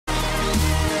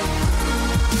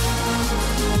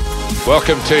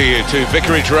Welcome to you to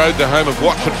Vicarage Road, the home of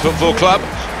Watford Football Club.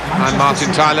 I'm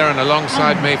Martin Tyler, and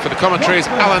alongside me for the commentary is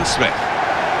Alan Smith.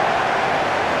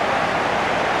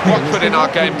 Watford in our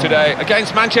game today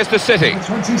against Manchester City.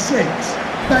 26,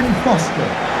 Ben Foster.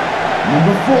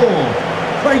 Number 4,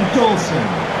 Craig Dawson.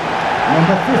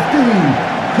 Number 15,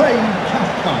 Craig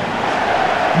Cathcart.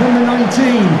 Number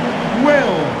 19,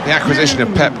 Will. The acquisition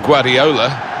of Pep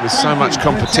Guardiola, with so much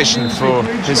competition for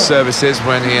his services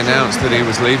when he announced that he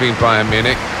was leaving Bayern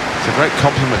Munich. It's a great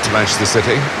compliment to Manchester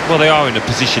City. Well, they are in a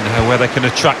position now where they can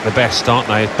attract the best, aren't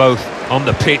they? Both on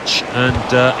the pitch and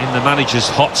in the manager's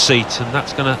hot seat, and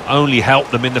that's going to only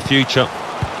help them in the future.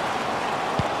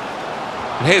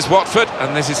 And here's Watford,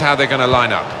 and this is how they're going to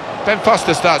line up. Ben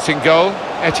Foster starts in goal.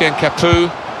 Etienne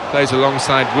Capoue plays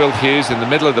alongside Will Hughes in the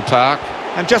middle of the park.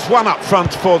 And just one up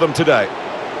front for them today.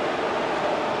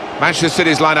 Manchester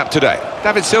City's lineup today.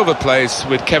 David Silva plays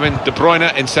with Kevin De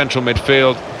Bruyne in central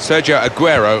midfield. Sergio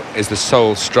Aguero is the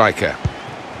sole striker.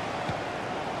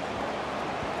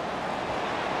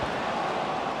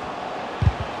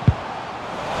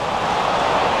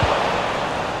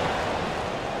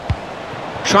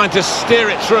 Trying to steer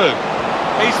it through.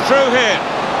 He's through here.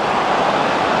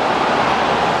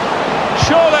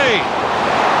 Surely!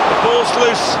 The ball's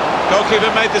loose.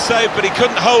 Goalkeeper made the save, but he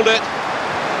couldn't hold it.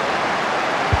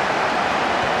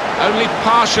 Only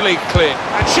partially clear.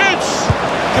 And shoots!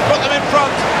 To put them in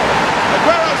front.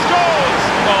 Aguero scores!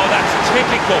 Oh, that's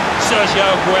typical Sergio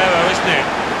Aguero, isn't it?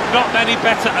 Not many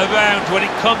better around when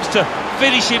it comes to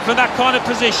finishing from that kind of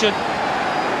position.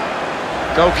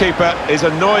 Goalkeeper is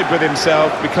annoyed with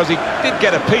himself because he did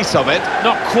get a piece of it.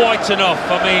 Not quite enough.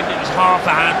 I mean, it was half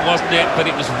a hand, wasn't it?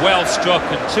 But it was well struck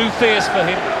and too fierce for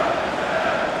him.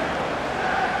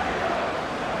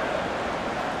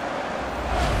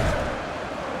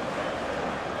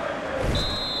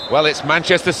 Well, it's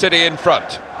Manchester City in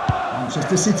front.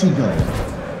 Manchester City goal.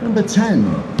 Number 10,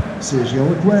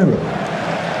 Sergio Aguero.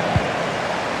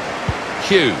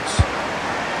 Hughes.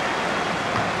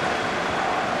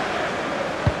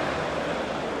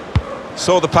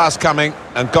 Saw the pass coming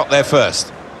and got there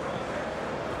first.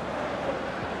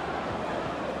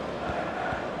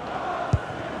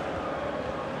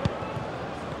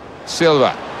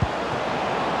 Silva.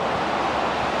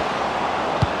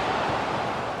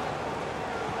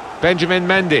 Benjamin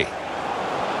Mendy.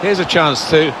 Here's a chance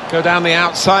to go down the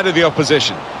outside of the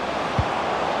opposition.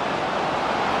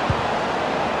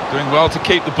 Doing well to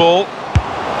keep the ball.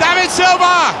 David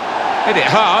Silva! Hit it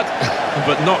hard,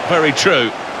 but not very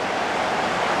true.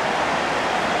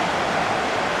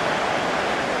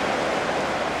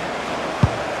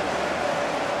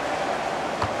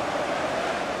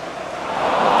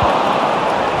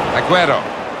 Aguero.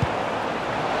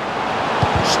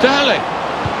 Sterling.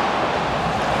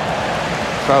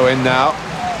 Throw in now.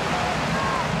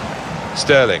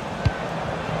 Sterling.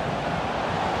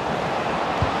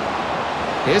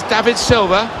 Here's David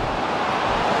Silva.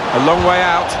 A long way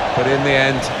out, but in the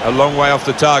end, a long way off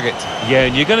the target. Yeah,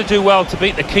 and you're going to do well to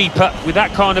beat the keeper with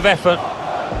that kind of effort.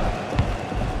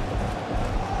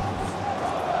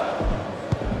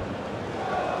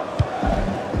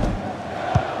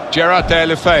 Gerard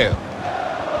Deulofeu.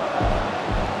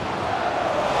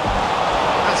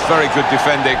 That's very good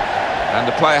defending, and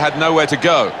the player had nowhere to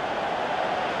go.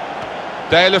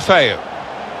 Deulofeu.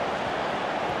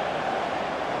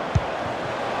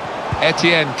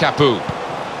 Etienne Capoue.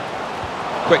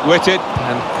 Quick-witted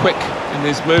and quick in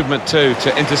his movement too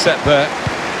to intercept there.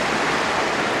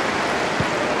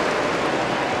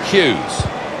 Hughes.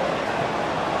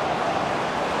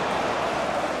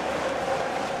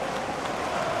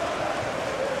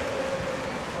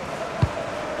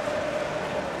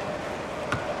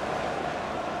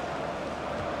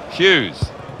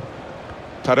 Hughes.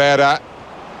 Pereira.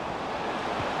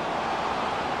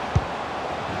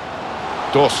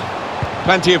 Dawson.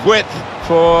 Plenty of width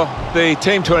for the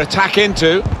team to attack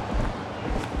into.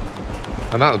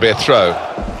 And that'll be a throw.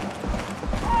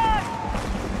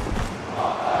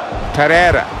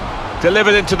 Pereira.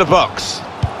 Delivered into the box.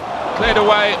 Cleared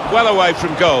away, well away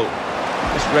from goal.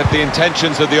 Just read the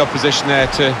intentions of the opposition there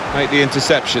to make the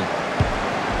interception.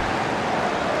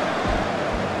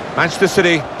 Manchester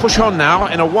City push on now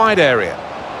in a wide area.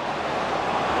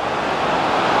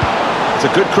 It's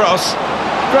a good cross.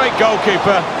 Great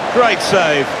goalkeeper, great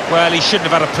save. Well, he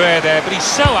shouldn't have had a prayer there, but he's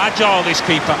so agile, this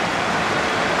keeper.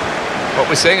 What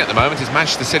we're seeing at the moment is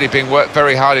Manchester City being worked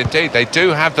very hard indeed. They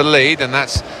do have the lead, and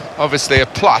that's obviously a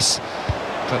plus,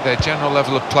 but their general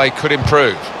level of play could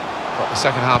improve. Got the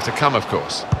second half to come, of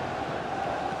course.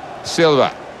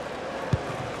 Silva.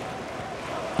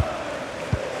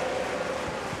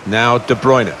 Now De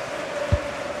Bruyne.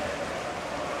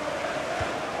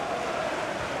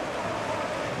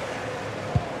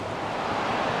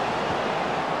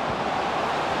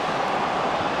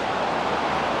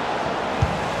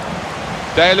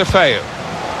 Deulofeu.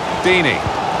 Dini.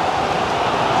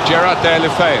 Gerard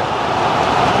Deulofeu.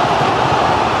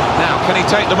 Now, can he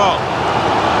take them on?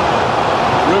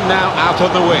 Room now out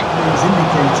on the wing. He's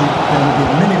indicated there will be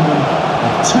a minimum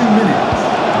of 2 minutes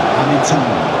of added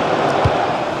time.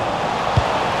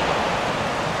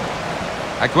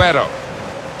 Aguero.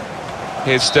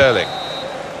 Here's Sterling.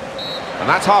 And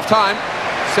that's half-time.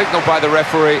 Signalled by the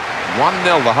referee.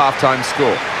 1-0 the half-time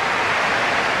score.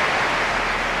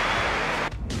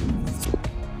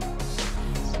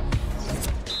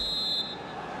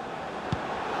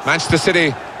 Manchester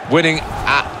City winning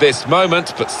at this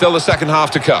moment, but still the second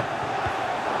half to come.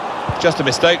 Just a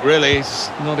mistake, really. He's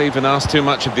not even asked too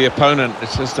much of the opponent.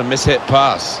 It's just a mishit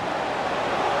pass.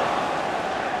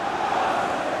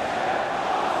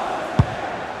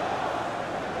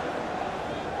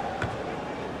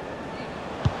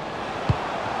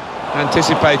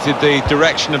 Anticipated the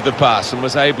direction of the pass and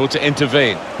was able to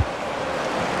intervene.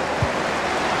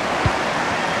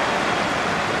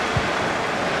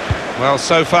 Well,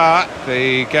 so far,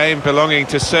 the game belonging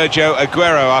to Sergio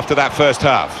Aguero after that first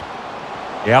half.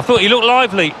 Yeah, I thought he looked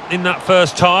lively in that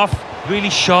first half.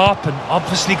 Really sharp and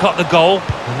obviously got the goal.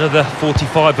 Another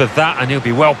 45 of that and he'll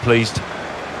be well pleased.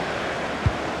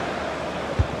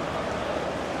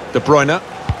 De Bruyne.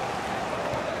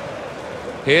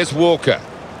 Here's Walker.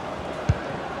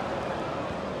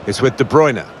 It's with De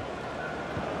Bruyne.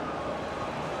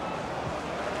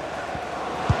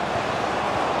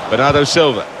 Bernardo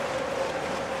Silva.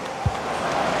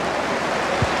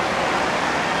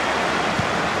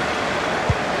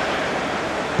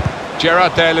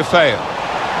 Gerard Deulofeu.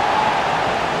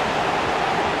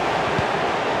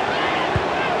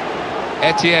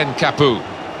 Etienne Capoue.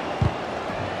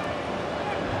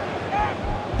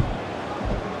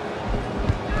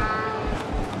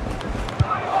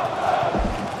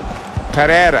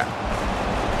 Pereira.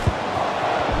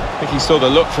 I think he saw the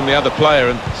look from the other player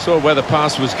and saw where the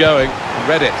pass was going and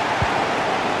read it.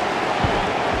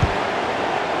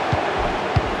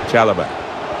 Chalobah.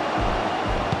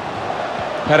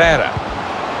 Pereira.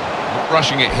 Not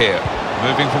rushing it here.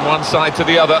 Moving from one side to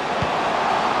the other.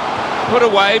 Put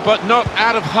away, but not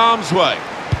out of harm's way.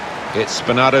 It's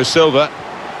Bernardo Silva.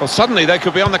 Well, suddenly they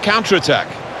could be on the counter-attack.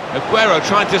 Aguero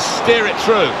trying to steer it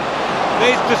through.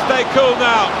 Needs to stay cool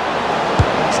now.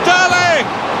 Sterling!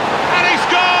 And he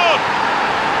scored!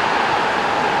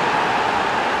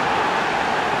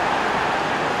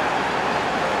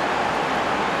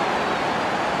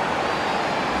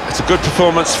 It's a good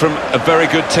performance from a very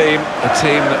good team, a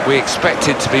team that we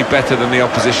expected to be better than the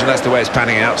opposition. That's the way it's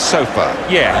panning out so far.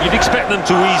 Yeah, you'd expect them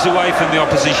to ease away from the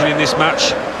opposition in this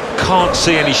match. Can't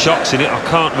see any shocks in it, I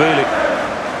can't really.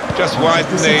 Just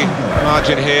widen the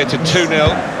margin here to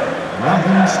 2-0.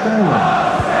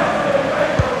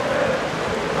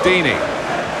 Dini.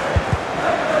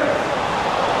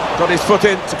 Got his foot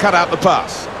in to cut out the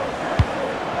pass.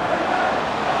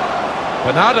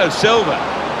 Bernardo Silva.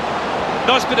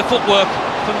 Nice bit of footwork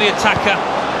from the attacker,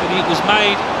 but it was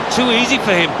made too easy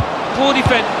for him. Poor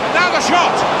defence. Now the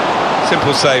shot!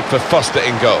 Simple save for Foster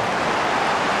in goal.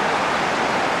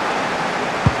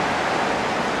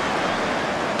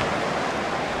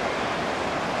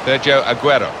 Sergio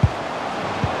Aguero.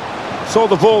 Saw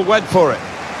the ball, went for it.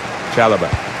 Chalobah.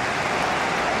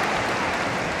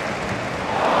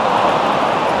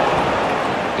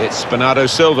 It's Bernardo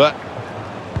Silva.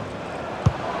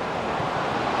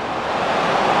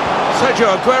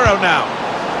 Sergio Aguero now.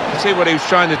 You see what he was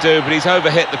trying to do, but he's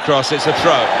overhit the cross. It's a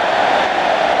throw.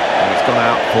 And it's gone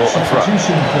out for a throw.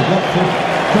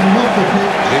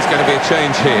 There's going to be a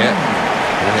change here.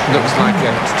 And it looks like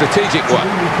a strategic one.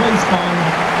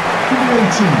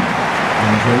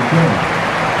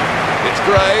 It's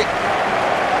Gray.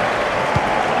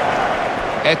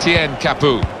 Etienne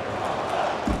Capoue.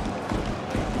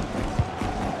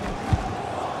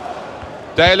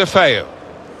 Deulofeu.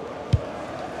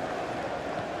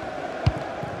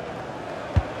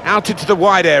 Out into the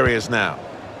wide areas now.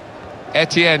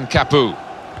 Etienne Capoue.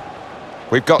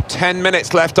 We've got 10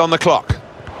 minutes left on the clock.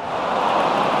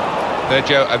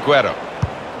 Sergio Aguero.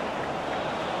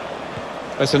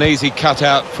 That's an easy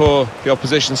cutout for the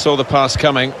opposition, saw the pass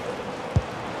coming.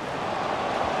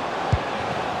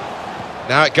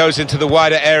 Now it goes into the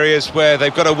wider areas where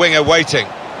they've got a winger waiting.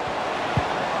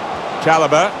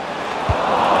 Chalobah.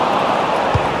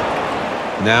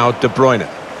 Now De Bruyne.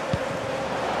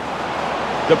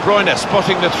 De Bruyne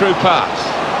spotting the through pass.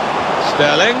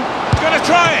 Sterling, going to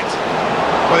try it!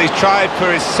 Well, he's tried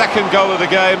for his second goal of the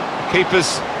game.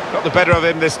 Keeper's got the better of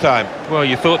him this time. Well,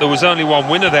 you thought there was only one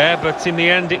winner there, but in the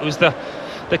end it was the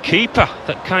keeper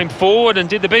that came forward and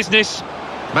did the business.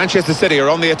 Manchester City are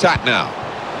on the attack now.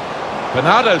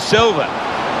 Bernardo Silva.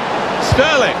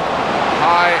 Sterling.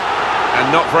 High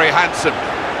and not very handsome.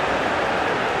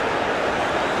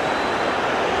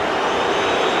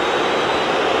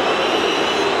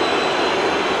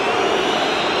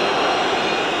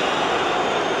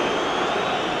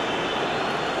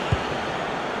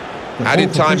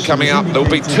 Added time coming up, there'll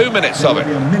be 2 minutes of it.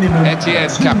 Etienne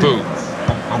Capoue.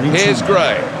 Here's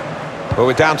Gray. Well,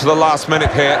 we're down to the last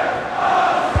minute here.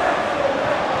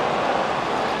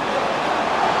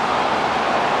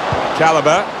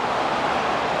 Caliber.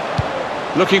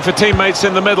 Looking for teammates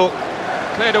in the middle.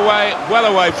 Cleared away, well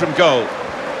away from goal.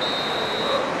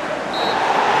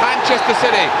 Manchester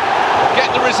City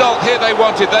get the result here they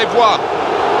wanted, they've won.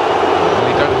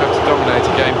 You don't have to dominate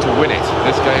a game to win it.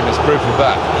 This game is proof of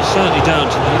that. You certainly don't.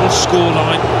 And the little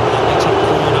scoreline in the top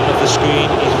corner of the screen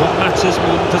is what matters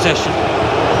more than possession.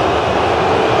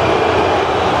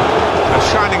 A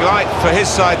shining light for his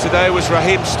side today was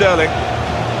Raheem Sterling.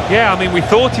 Yeah, I mean, we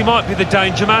thought he might be the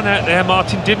danger man out there,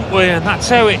 Martin, didn't we? And that's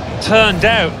how it turned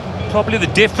out. Probably the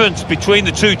difference between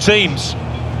the two teams.